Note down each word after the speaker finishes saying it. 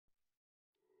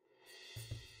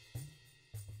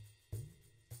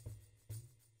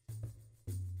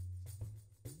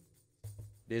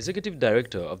The executive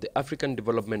director of the African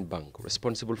Development Bank,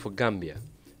 responsible for Gambia,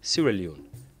 Sierra Leone,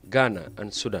 Ghana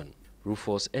and Sudan,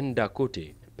 Rufus N.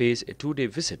 Dakote, pays a two-day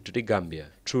visit to the Gambia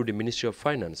through the Ministry of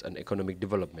Finance and Economic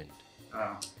Development.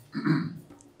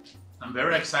 I'm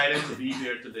very excited to be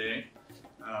here today.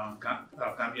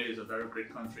 Gambia is a very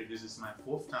great country. This is my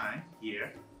fourth time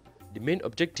here. The main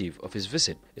objective of his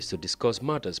visit is to discuss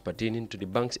matters pertaining to the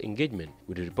bank's engagement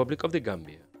with the Republic of the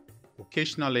Gambia.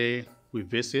 Occasionally, we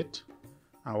visit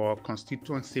our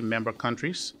constituency member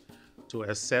countries to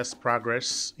assess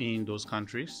progress in those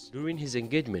countries. During his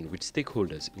engagement with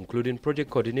stakeholders, including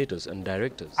project coordinators and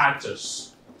directors,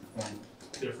 actors from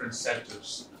different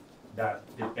sectors that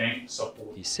the bank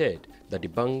supports, he said that the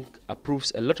bank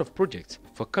approves a lot of projects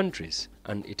for countries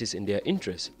and it is in their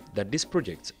interest that these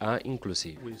projects are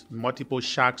inclusive. With multiple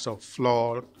shocks of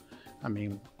flood,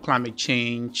 climate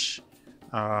change,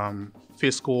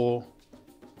 fiscal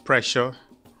pressure,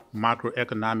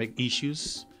 macroeconomic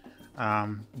issues,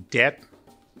 debt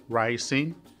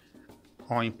rising,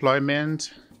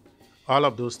 unemployment, all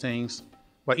of those things.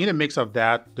 But in the mix of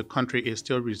that, the country is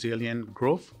still resilient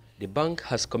growth. The bank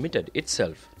has committed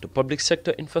itself to public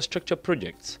sector infrastructure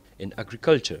projects in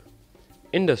agriculture,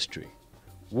 industry,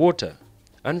 water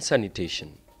and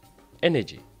sanitation,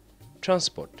 energy,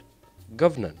 transport,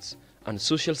 governance and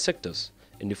social sectors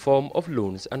in the form of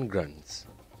loans and grants.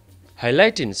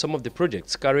 Highlighting some of the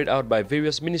projects carried out by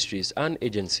various ministries and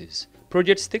agencies,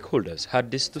 project stakeholders had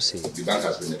this to say. The bank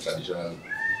has been a traditional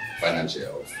financier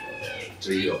of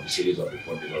three of the series of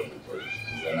report development projects,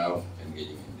 and we are now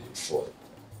engaging in the fourth.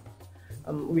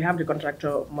 We have the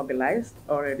contractor mobilized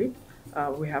already.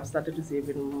 We have started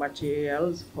receiving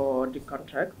materials for the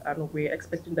contract, and we're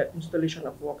expecting that installation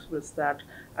of works will start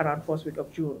around first week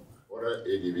of June. Another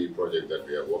ADB project that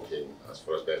we are working as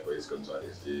far as BANCO is concerned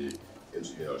is the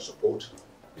institutional support,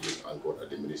 which is anchored at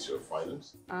the Ministry of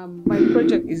Finance. My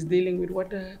project is dealing with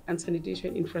water and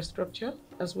sanitation infrastructure,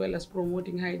 as well as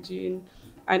promoting hygiene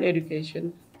and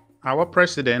education. Our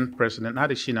President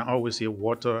Adesina, always says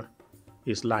water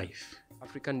is life.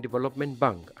 African Development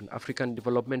Bank and African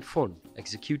Development Fund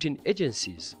executing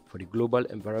agencies for the Global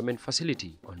Environment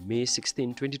Facility on May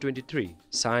 16, 2023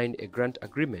 signed a grant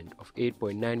agreement of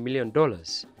 $8.9 million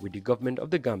with the government of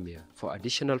the Gambia for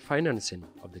additional financing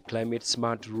of the Climate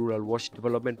Smart Rural Wash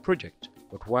Development Project.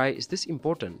 But why is this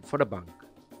important for the bank?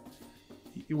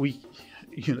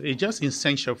 It's just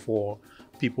essential for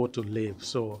people to live.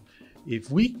 So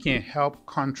if we can help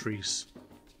countries,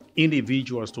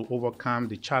 individuals to overcome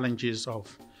the challenges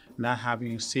of not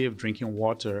having safe drinking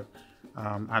water,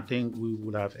 I think we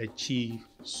would have achieved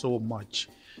so much.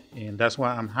 And that's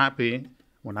why I'm happy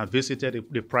when I visited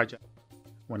the project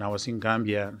when I was in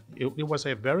Gambia. It was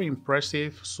a very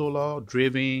impressive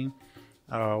solar-driven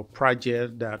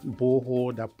project, that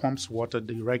borehole that pumps water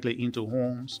directly into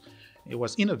homes. It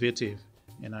was innovative,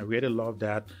 and I really love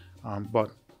that.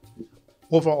 But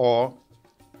overall,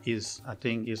 I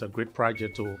think is a great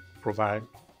project to provide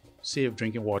safe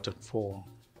drinking water for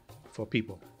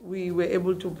people. We were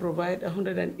able to provide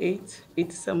 108.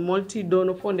 It's a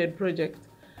multi-donor funded project.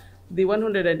 The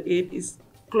 108 is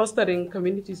clustering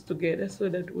communities together so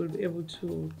that we'll be able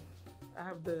to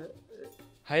have the...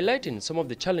 Highlighting some of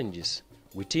the challenges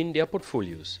within their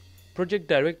portfolios, project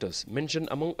directors mentioned,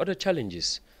 among other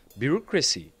challenges,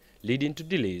 bureaucracy leading to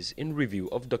delays in review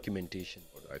of documentation.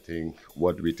 I think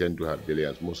what we tend to have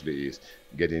delays mostly is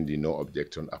getting the no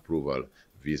objection approval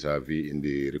vis-a-vis in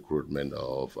the recruitment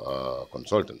of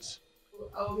consultants.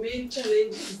 Our main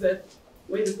challenge is that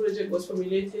when the project was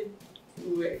formulated,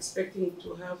 we were expecting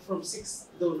to have from 6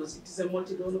 donors. It is a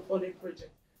multi-donor funded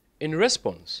project. In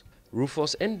response,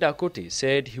 Rufus N. Dakote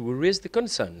said he will raise the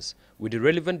concerns with the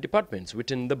relevant departments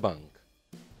within the bank.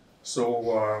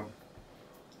 So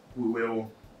we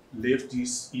will lift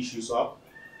these issues up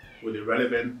with the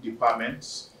relevant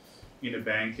departments in the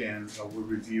bank, and we'll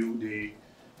review the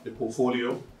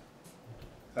portfolio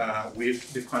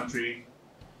with the country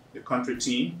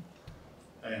team,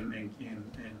 and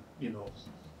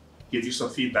give you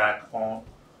some feedback on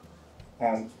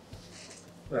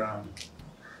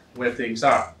where things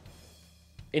are.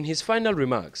 In his final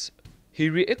remarks,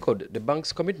 he re-echoed the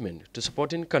bank's commitment to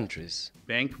supporting countries.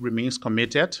 The bank remains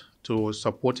committed to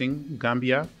supporting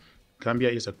Gambia. Gambia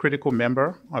is a critical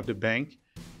member of the bank.